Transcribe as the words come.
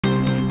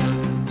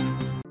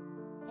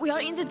We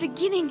are in the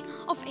beginning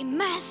of a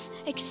mass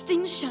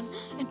extinction,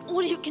 and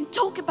all you can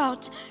talk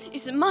about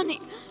is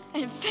money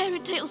and fairy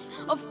tales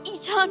of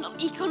eternal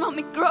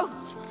economic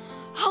growth.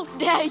 How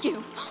dare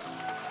you!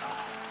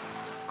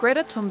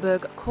 Greta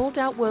Thunberg called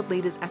out world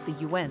leaders at the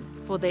UN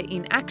for their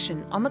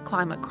inaction on the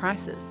climate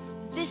crisis.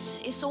 This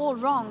is all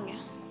wrong.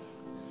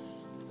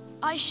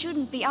 I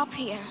shouldn't be up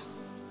here.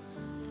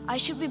 I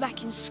should be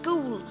back in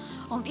school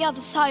on the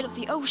other side of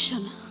the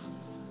ocean.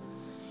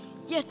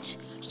 Yet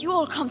you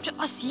all come to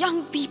us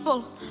young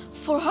people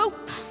for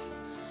hope.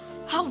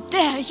 How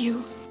dare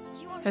you!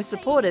 Her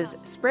supporters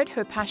spread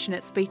her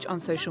passionate speech on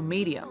social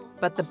media,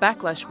 but the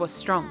backlash was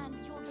strong.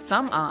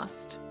 Some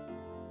asked,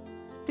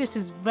 "This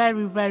is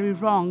very, very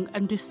wrong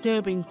and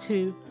disturbing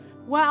too.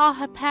 Where are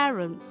her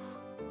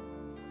parents?"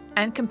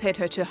 And compared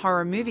her to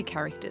horror movie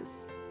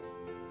characters.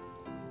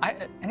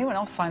 Anyone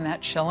else find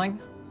that chilling?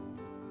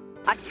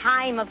 A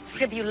time of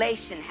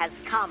tribulation has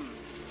come.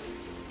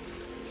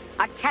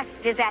 A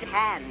test is at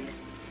hand.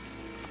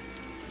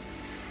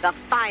 The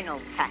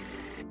final test.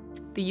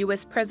 The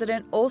US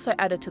president also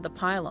added to the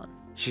pile-on.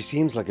 She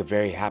seems like a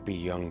very happy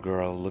young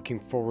girl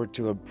looking forward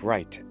to a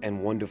bright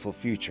and wonderful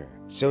future.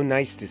 So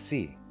nice to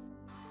see.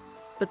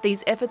 But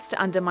these efforts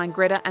to undermine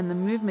Greta and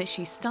the movement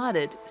she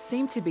started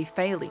seem to be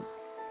failing.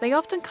 They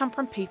often come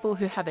from people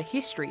who have a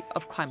history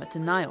of climate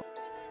denial.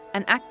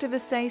 And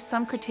activists say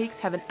some critiques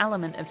have an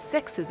element of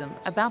sexism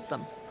about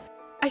them.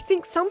 I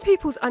think some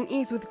people's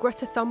unease with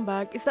Greta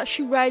Thunberg is that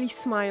she rarely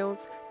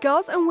smiles.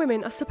 Girls and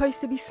women are supposed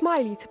to be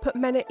smiley to put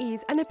men at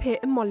ease and appear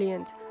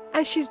emollient,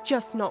 and she's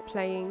just not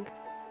playing.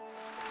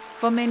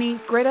 For many,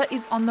 Greta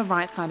is on the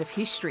right side of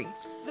history.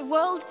 The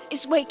world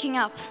is waking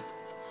up.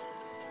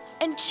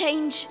 And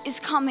change is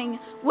coming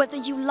whether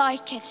you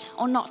like it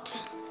or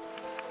not.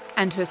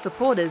 And her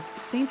supporters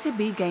seem to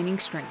be gaining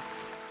strength.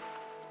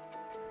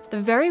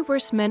 The very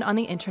worst men on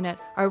the internet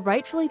are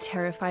rightfully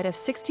terrified of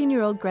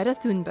 16-year-old Greta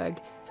Thunberg,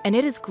 and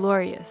it is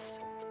glorious.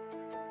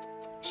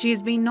 She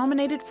has been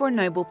nominated for a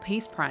Nobel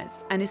Peace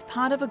Prize and is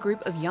part of a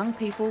group of young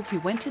people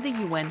who went to the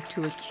UN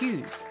to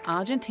accuse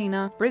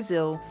Argentina,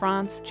 Brazil,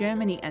 France,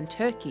 Germany and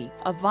Turkey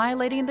of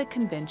violating the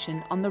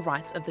Convention on the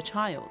Rights of the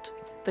Child.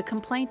 The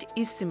complaint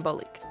is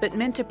symbolic, but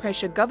meant to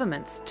pressure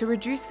governments to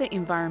reduce their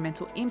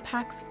environmental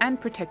impacts and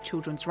protect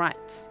children's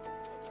rights.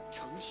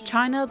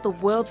 China, the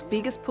world's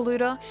biggest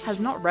polluter,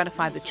 has not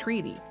ratified the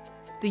treaty.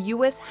 The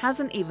US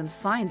hasn't even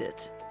signed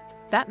it.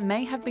 That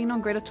may have been on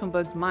Greta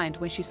Thunberg's mind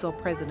when she saw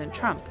President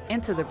Trump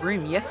enter the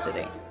room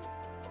yesterday.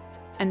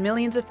 And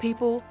millions of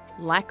people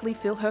likely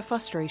feel her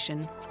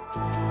frustration.